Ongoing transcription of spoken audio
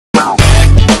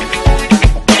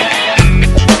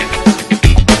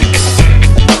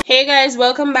guys,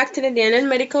 welcome back to the DNN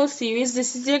Medical Series.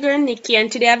 This is your girl Nikki,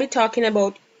 and today I'll be talking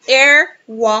about ear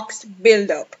wax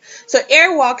buildup. So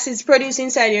ear wax is produced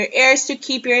inside your ears to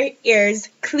keep your ears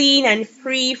clean and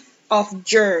free of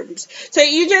germs. So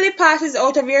it usually passes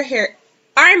out of your hair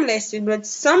harmlessly, but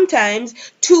sometimes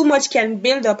too much can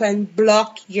build up and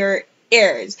block your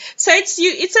ears. So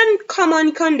it's a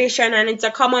common condition, and it's a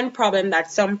common problem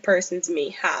that some persons may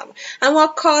have. And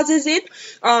what causes it?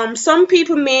 Some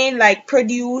people may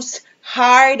produce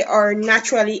hard or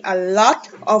naturally a lot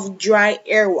of dry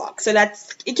earwax, so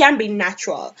it can be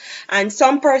natural. And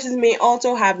some persons may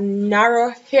also have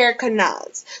narrow hair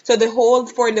canals, so the hole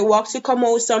for the wax to come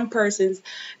out, some persons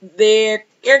their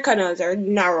ear canals are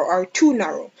narrow or too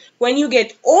narrow. When you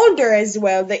get older as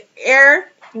well, the ear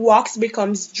wax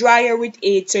becomes drier with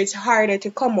age, so it's harder to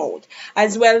come out,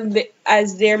 as well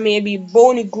as there may be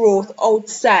bony growth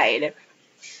outside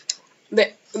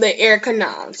the ear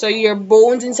canal. So your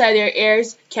bones inside your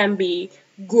ears can be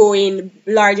growing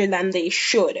larger than they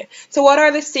should. So what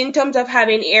are the symptoms of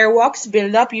having ear wax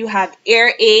buildup? You have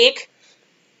earache,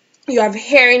 you have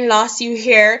hearing loss,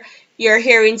 you're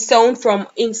hearing sound from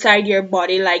inside your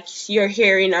body, like you're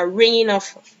hearing a ringing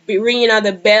of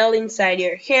the bell inside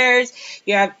your ears.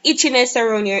 You have itchiness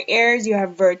around your ears, you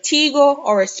have vertigo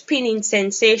or a spinning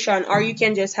sensation, or you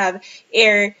can just have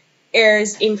ears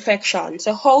infection.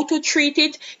 So how to treat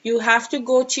it? You have to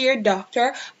go to your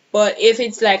doctor, but if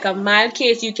it's like a mild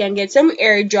case, you can get some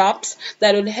ear drops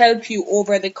that will help you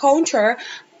over the counter.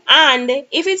 And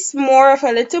if it's more of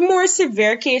a little more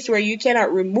severe case where you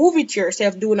cannot remove it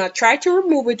yourself, do not try to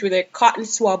remove it with a cotton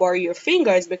swab or your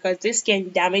fingers, because this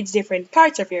can damage different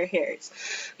parts of your hairs.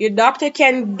 Your doctor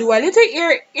can do a little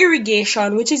ear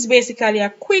irrigation, which is basically a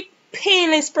quick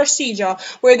painless procedure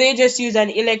where they just use an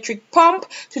electric pump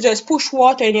to just push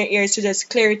water in your ears to just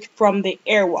clear it from the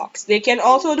earwax. They can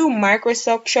also do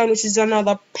microsuction, which is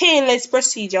another painless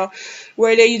procedure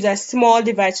where they use a small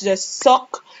device to just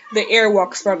suck the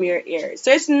earwax from your ears.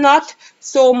 So it's not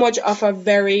so much of a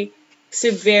very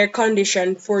severe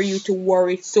condition for you to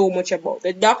worry so much about.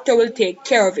 The doctor will take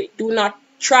care of it. Do not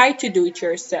try to do it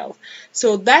yourself.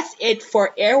 So that's it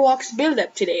for earwax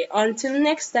buildup today. Until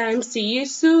next time, see you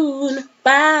soon.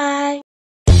 Bye.